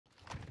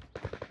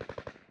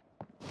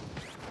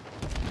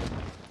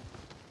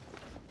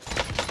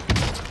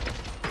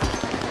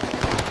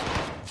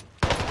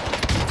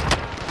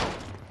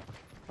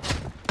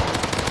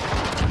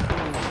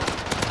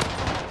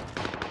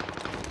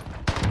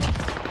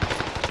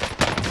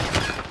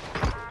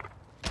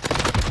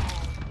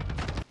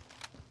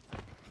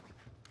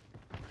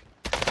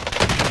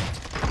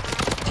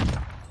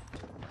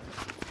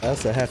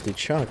That's a hefty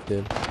chunk,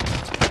 dude.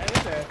 That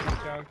is a hefty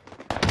chunk.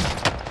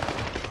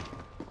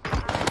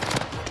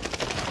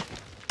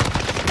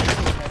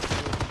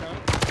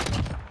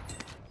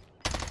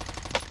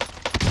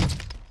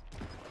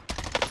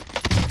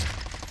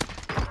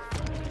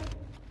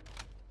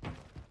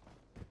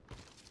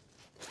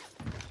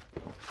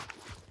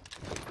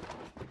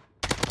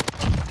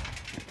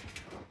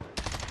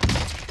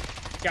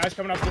 Guys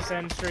coming up this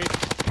end street.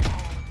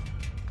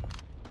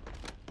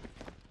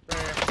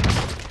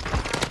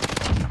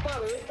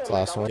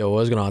 Last one. Yo,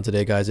 what's going on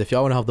today, guys? If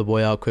y'all want to help the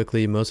boy out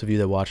quickly, most of you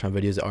that watch my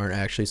videos aren't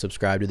actually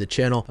subscribed to the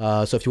channel,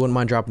 so if you wouldn't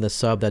mind dropping the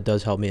sub, that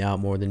does help me out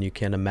more than you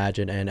can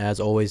imagine. And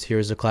as always,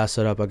 here's the class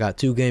setup. I got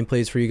 2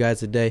 gameplays for you guys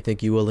today.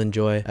 Think you will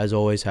enjoy. As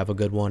always, have a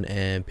good one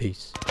and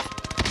peace.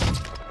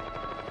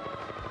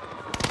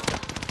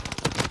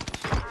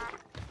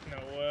 No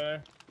way.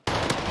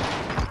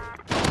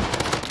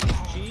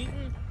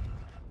 Cheating?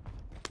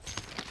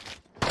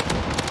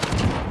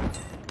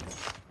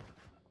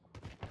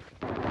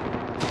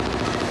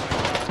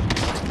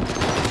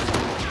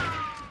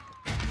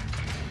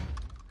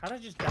 How'd I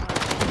just die?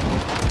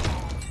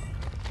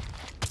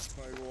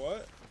 Like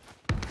what?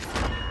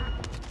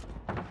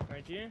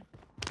 Thank you.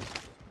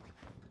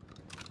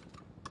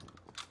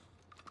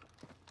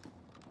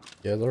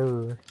 Yeah,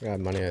 they're got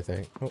money, I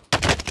think. Oh.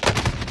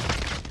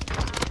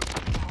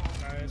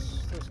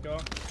 Nice. Let's go.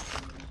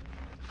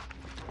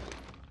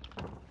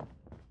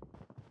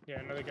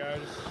 Yeah, another guy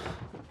just...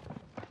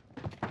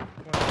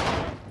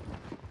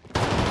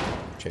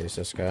 Chase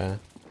this guy.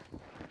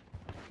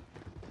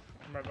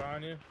 I'm right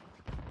behind you.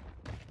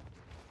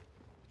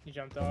 He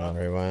jumped I don't know off.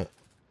 where he went.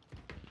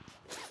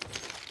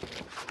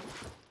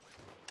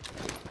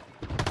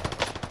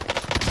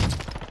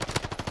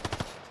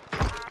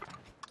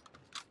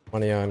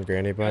 Money on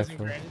Granny Guys Black.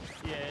 in Granny.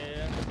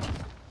 Yeah.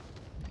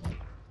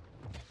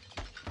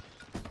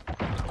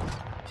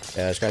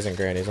 Yeah, this guy's in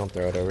Granny's. Don't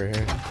throw it over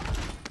here.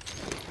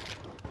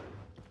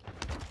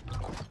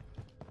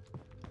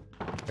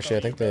 Actually,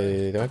 I think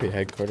they might be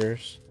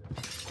headquarters.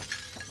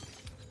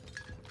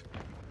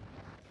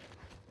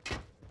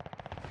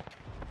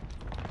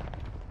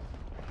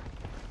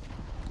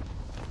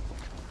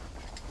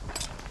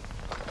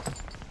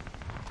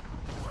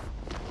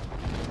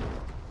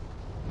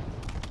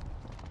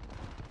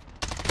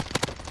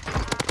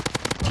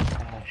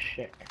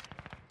 Shit.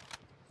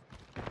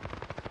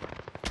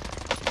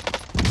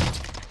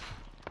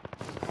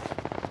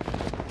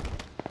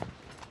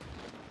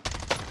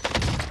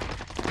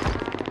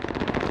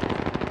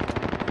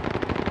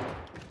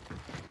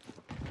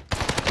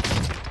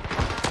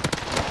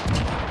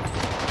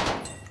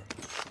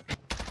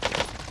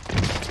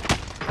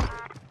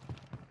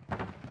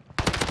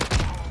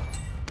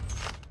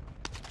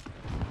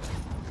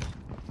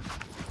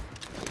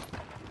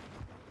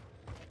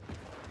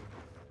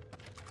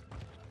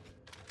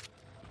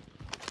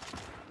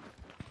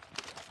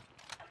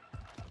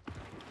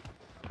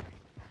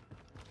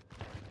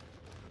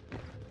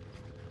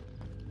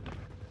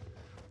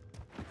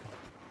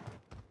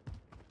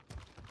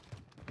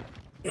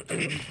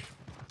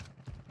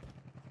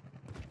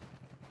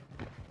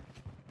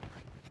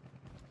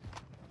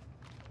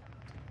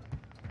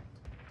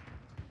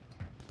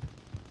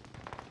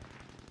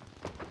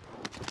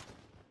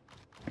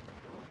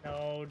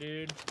 No,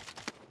 dude.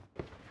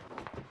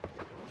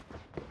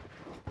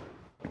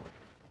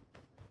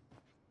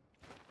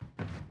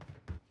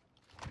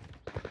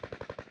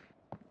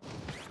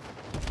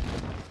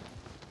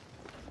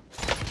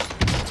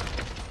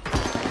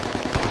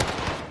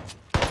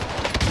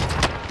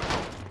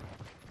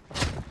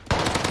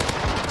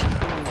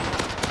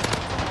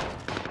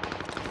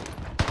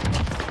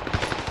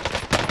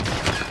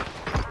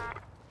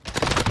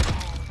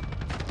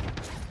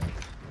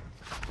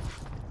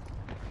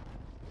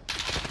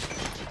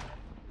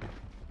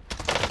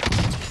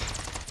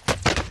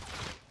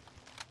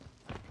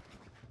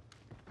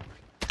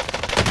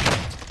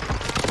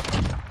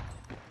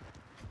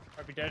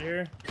 Are we dead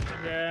here?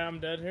 Yeah, I'm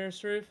dead here,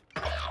 strahfe.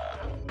 I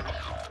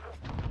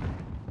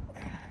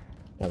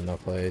have no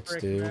plates,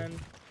 Frick, dude. man.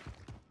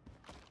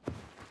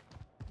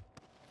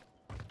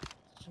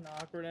 Such an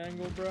awkward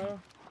angle, bro.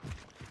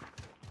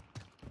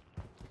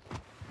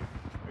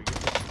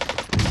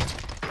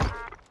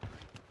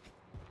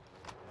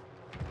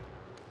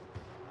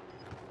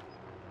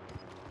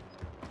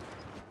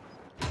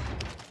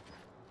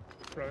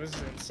 Bro, this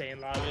is an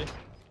insane lobby.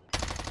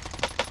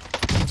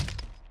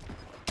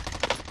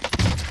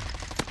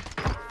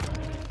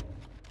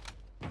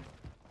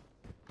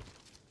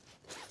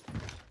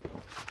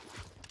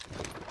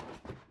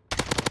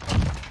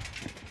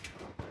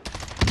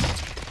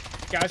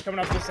 Guys coming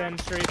up this end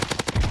street.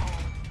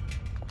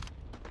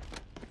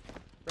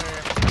 Right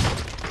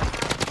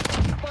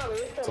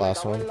here.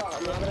 Last one.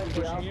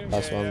 Pushing you?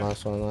 Last one, Yeah.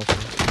 last one, last one.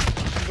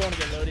 I'm going to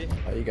get Lodi.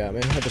 Oh, you got me.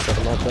 I just got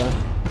him up there.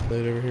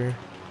 Plate over here.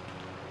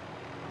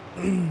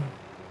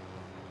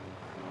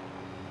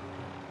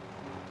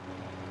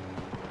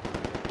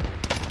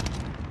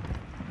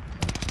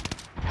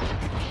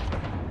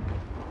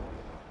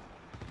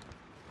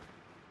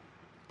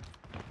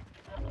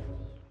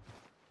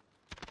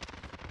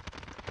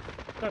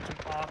 Such an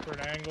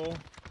awkward angle.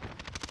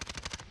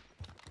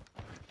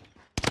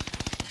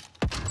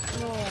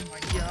 Oh my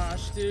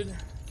gosh, dude.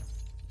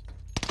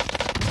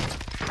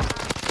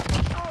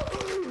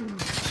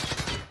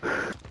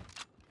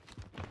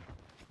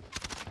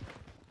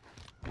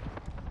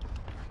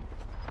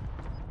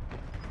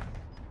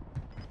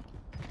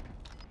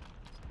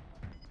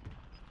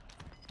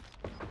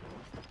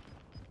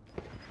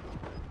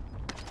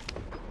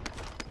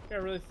 Guy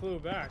really flew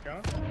back,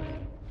 huh?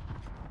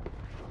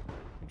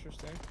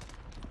 Interesting.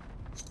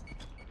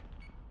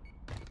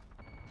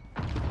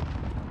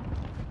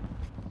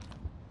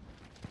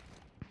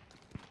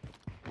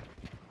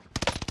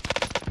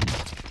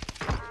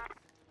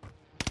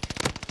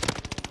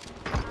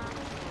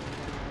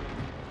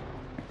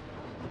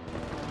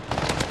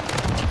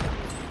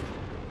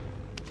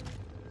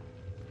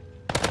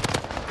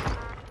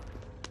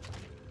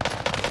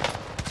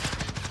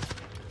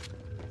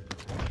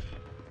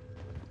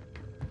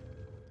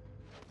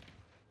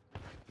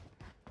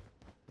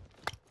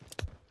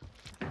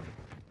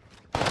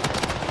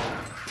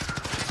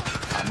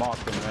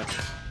 Marked him there.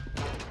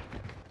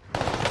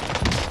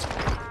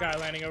 Guy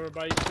landing over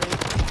by you, straight.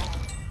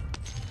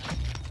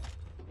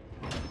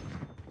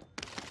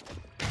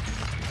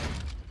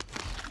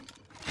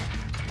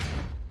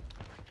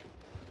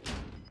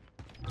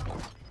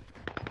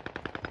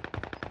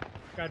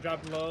 Guy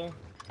dropped low.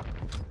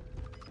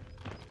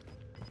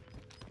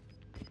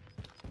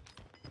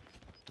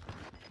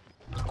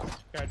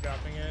 Guy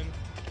dropping in.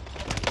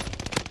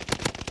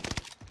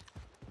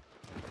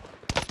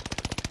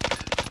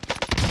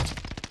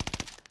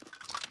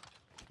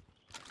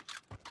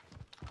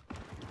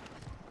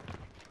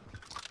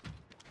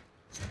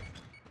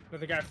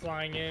 Another guy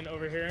flying in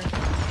over here.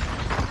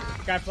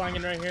 Guy flying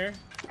in right here.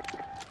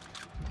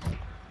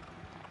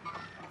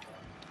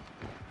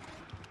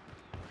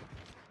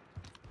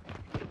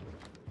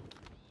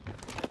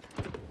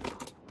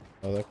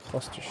 Oh, the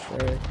cluster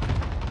strike.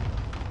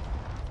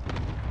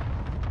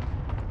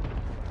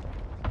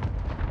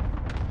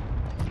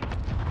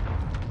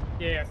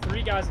 Yeah,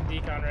 3 guys in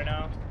decon right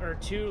now. Or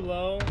 2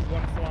 low,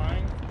 1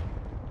 flying.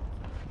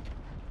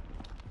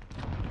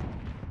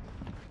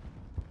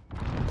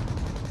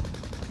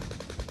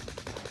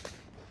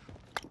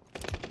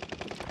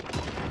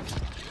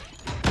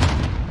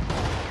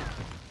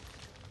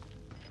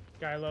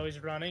 Guy low,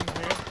 he's running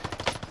here.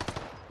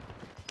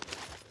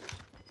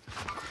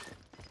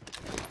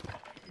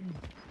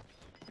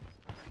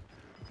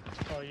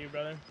 Oh, you,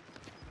 brother.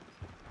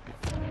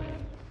 I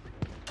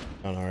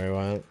don't know where he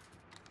went.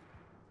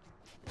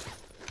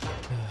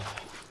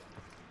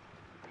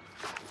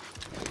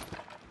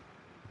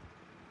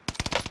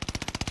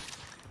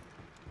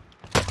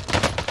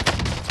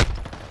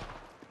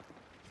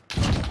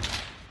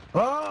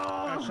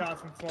 Got shot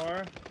from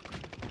far.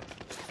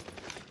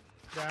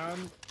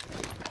 Down.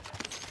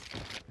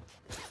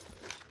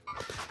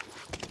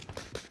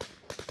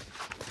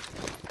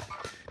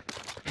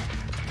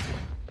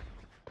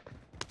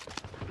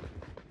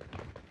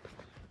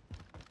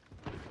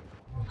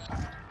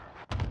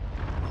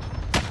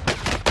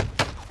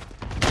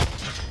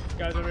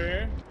 Guys over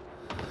here.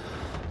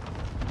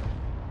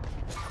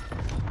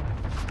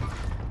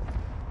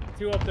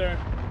 2 up there.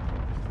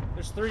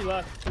 There's 3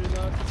 left. 3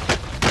 left.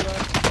 3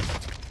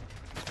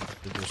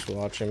 left. You're just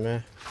watching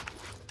me.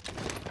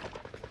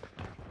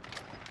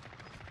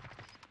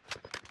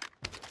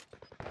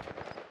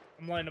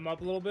 I'm lighting them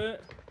up a little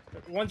bit.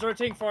 One's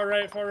rotating far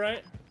right, far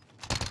right.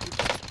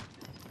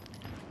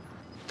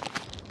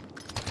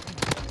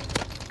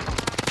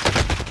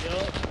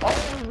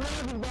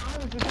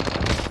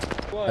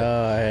 What?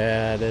 Oh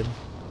yeah, dude.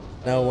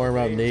 No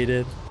warm-up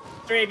needed.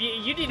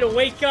 Strahfe, you need to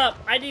wake up.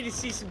 I need to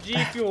see some G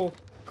Fuel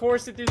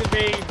coursing through the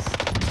veins.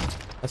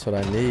 That's what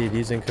I need.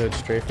 Using code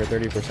straight for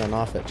 30%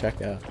 off at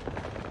checkout.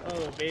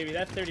 Oh, baby,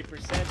 that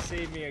 30%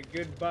 saved me a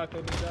good buck,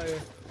 let me tell you.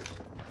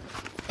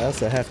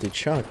 That's a hefty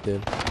chunk,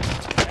 dude.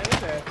 That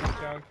is a hefty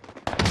chunk.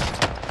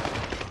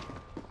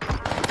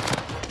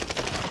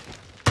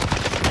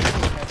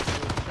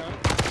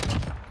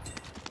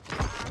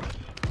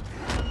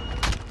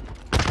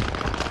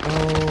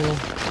 Oh,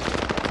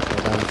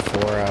 I'm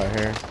 4 out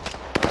here.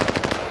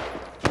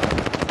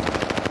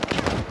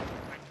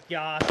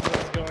 Gosh, what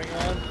is going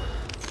on?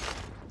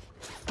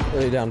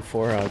 Really down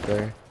 4 out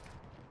there.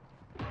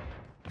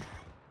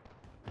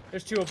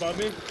 There's 2 above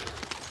me.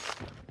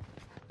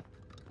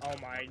 Oh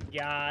my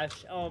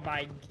gosh. Oh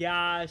my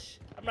gosh.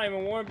 I'm not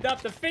even warmed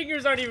up. The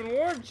fingers aren't even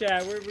warm,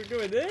 chat. We're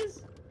doing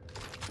this?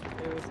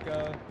 Okay, let's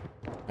go.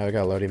 I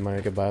got loading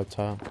money. Goodbye up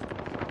top.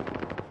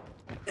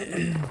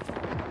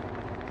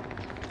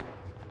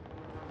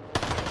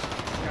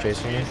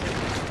 Chasing me.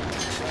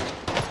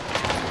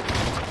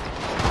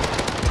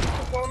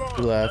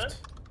 He left.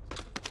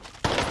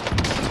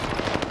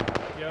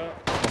 Yo.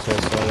 So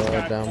solo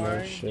Guy down flying.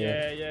 low. Shit.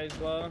 Yeah, he's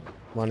low.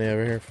 Money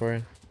over here for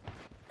you.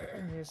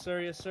 Yes,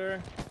 sir. Yes,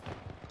 sir.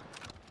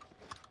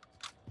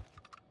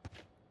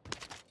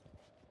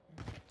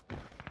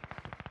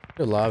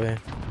 Good lobby.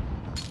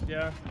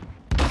 Yeah.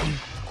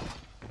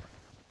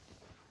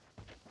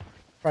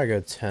 Probably go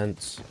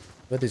tents.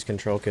 With these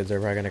control kids, they're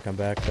probably gonna come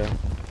back though. That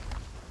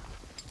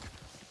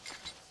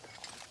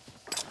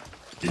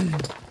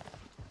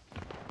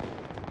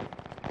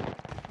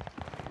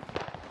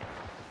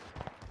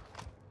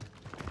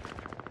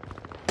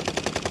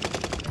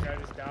guy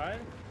just died.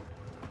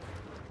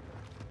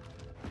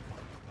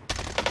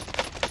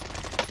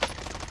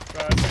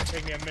 Bro, it's gonna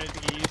take me a minute to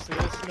get used to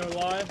this, no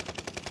lie.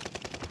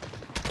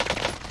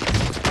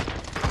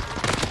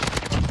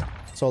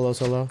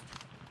 Solo.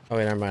 Oh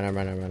wait, never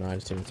mind. I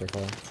just didn't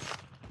circle.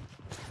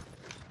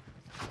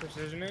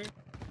 Precisioning?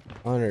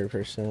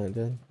 100%,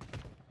 dude.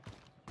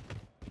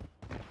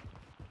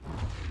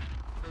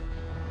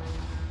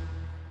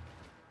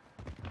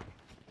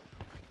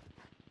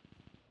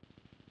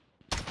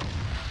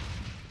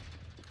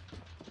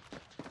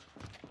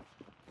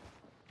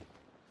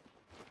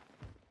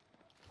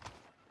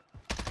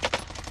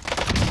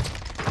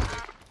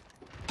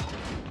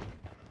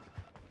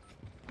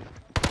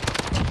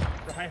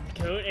 Ryan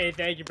Goat? Hey,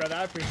 thank you, brother.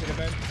 I appreciate it,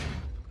 man.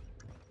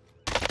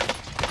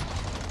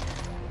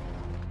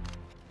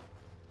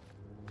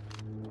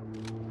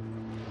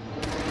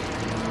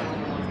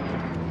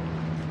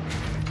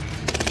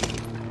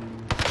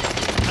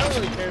 I don't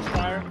really care,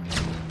 Spire.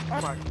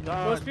 Oh my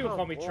god. Most people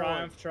call me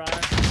Triumph, Try.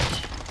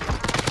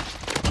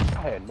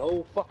 I had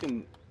no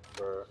fucking.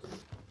 Bruh.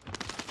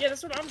 Yeah,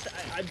 that's what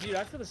dude,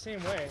 I feel the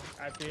same way,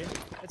 I feel.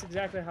 That's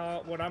exactly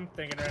what I'm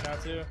thinking right now,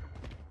 too.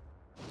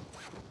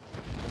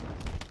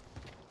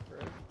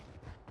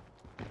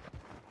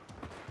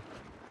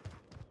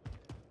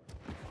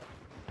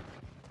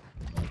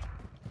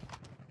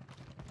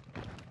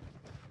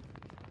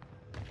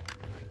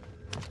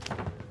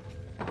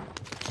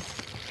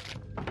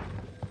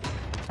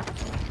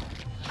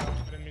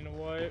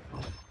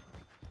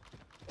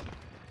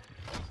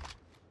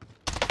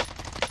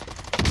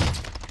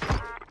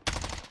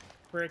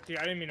 Frick, dude,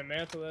 I didn't mean to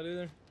mantle that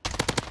either.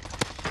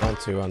 Down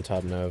 2 on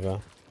top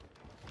Nova.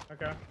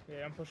 Okay,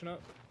 yeah, I'm pushing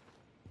up.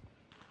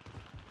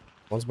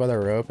 One's by the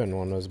rope and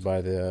one was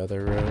by the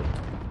other rope.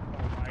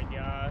 Oh my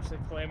gosh, they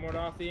claymored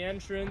off the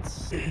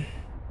entrance.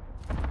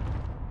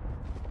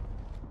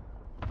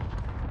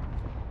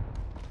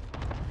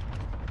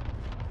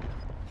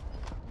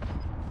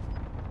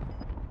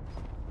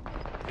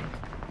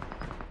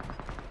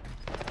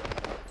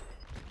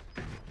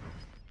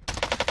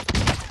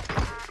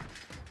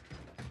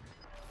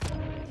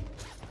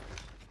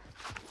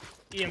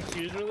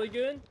 EM2 is really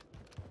good.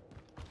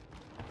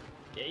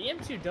 Yeah,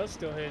 EM2 does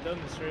still hit,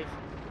 doesn't it, Straight?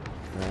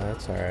 Yeah,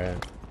 that's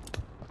alright.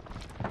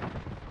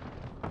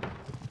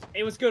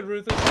 Hey, what's good,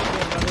 Ruthless?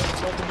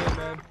 Welcome in,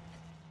 man.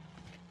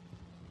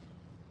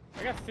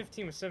 I got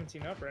 15 with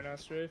 17 up right now,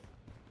 Straight.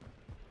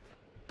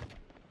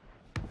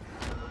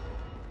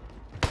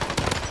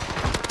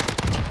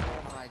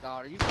 Oh my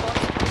god, are you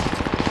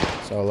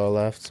fucking? Solo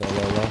left. You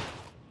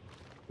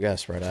gotta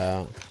spread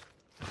out.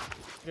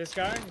 This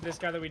guy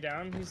that we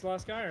downed, he's the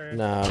last guy, or?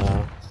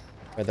 No.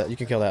 Wait, you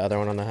can kill that other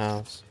one on the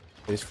house.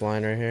 He's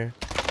flying right here.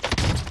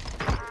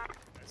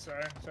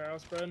 Sorry, I'll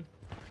spread.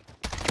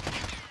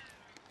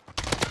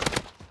 I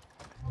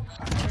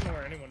don't know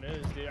where anyone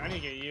is, dude. I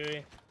need to get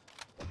Yui.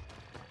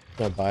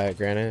 Gonna buy it,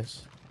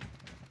 Grannis.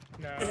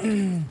 No.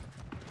 I'm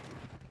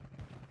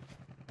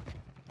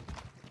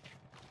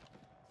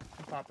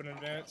popping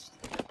advanced.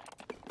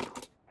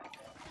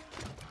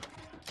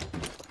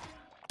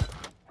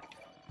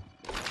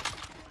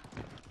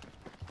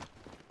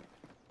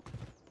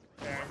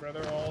 Dang,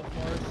 brother, all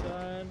far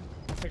side.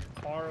 Take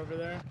a car over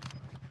there.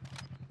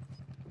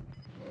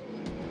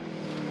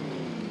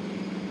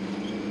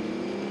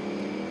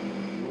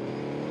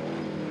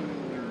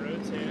 They're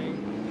rotating.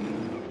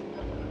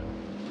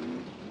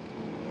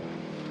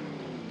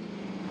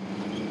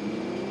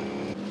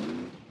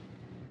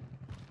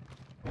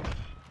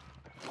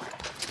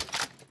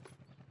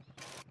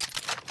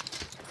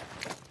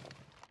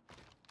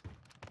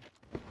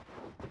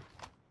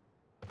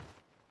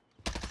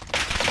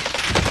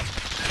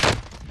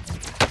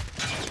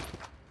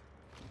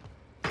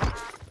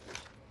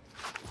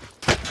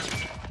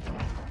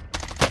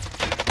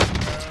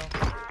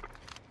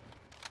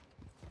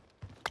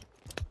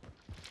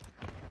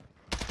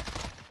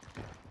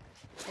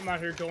 I'm out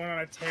here going on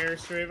a tear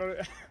straight.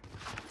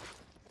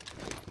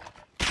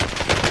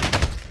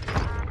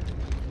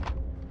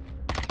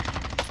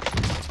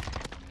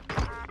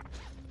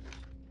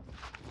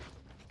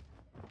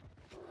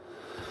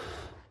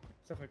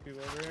 Definitely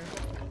people over here.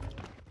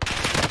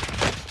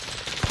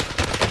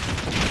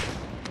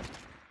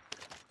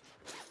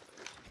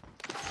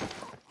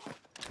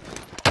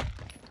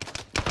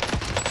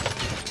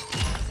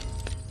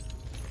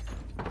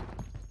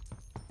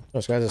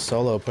 This guy's a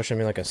solo pushing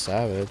me like a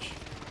savage.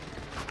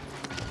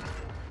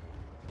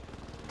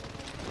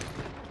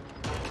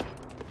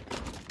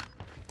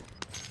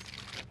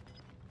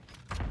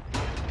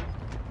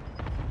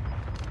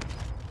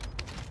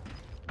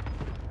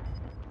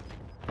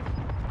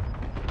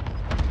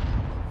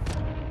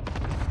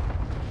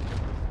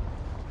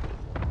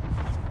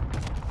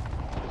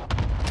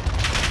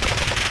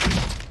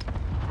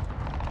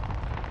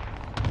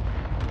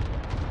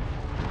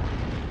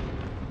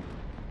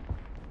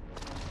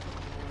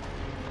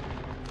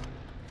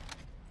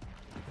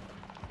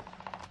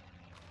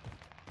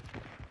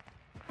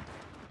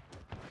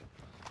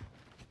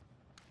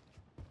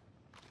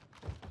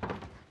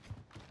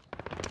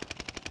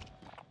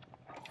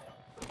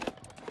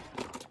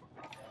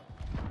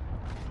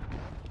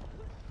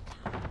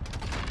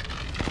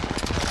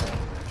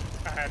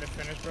 to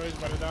finish, bro. He's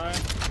about to die.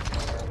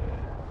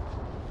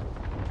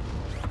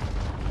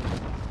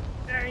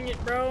 Dang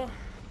it, bro.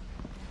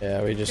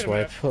 Yeah, we just Could've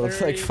wiped been at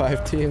 30, like 5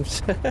 bro.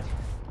 teams.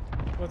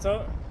 What's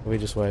up? We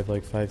just wiped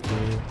like 5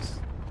 teams.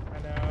 I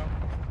know.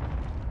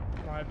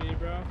 Might be,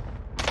 bro.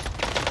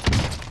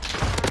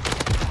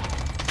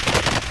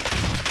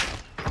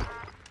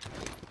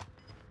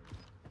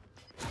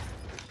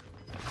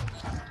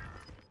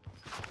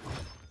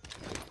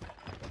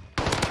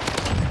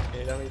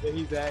 And I mean,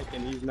 he's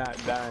acting, he's not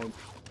dying.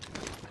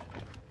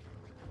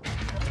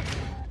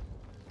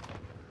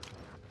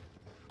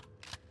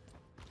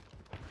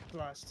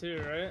 Last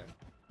 2,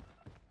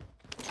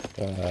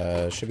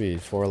 right? Should be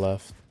 4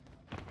 left.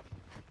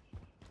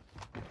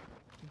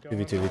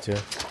 Going 2v2v2.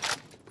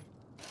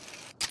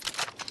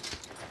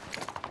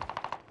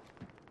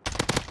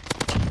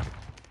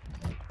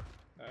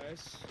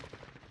 Nice.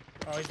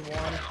 Oh, he's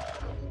one.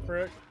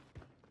 Frick.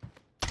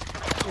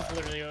 He's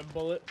literally a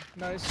bullet.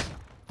 Nice.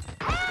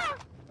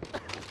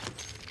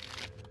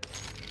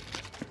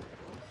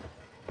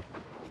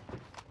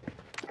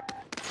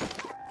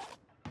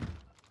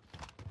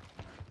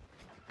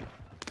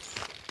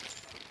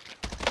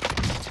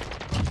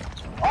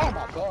 Oh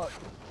my god.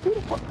 Who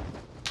the fuck?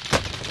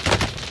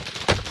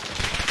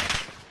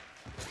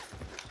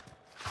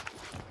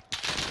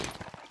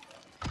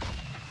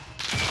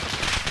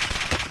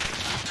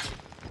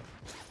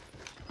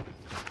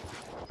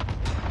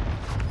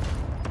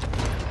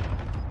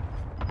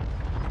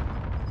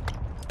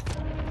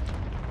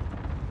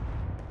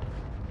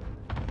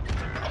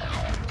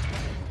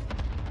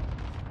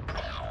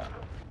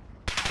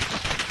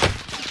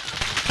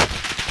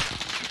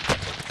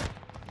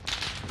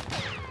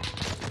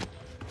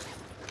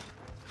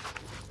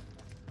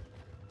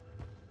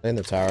 In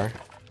the tower.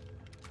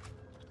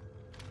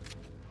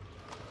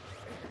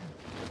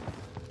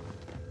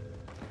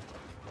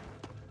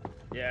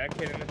 Yeah,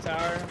 kid in the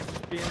tower.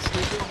 Just being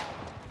stupid.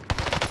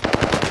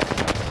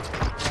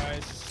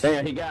 Nice.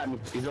 Damn, he got me.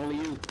 He's only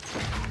you.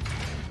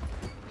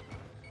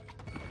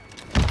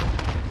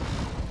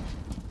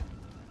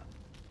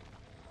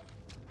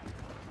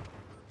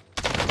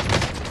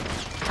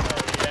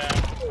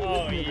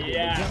 Oh,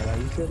 yeah.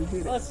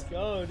 Let's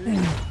go,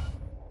 dude.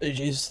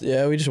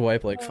 Yeah, we just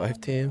wiped like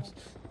 5 teams.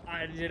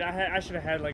 I should have had like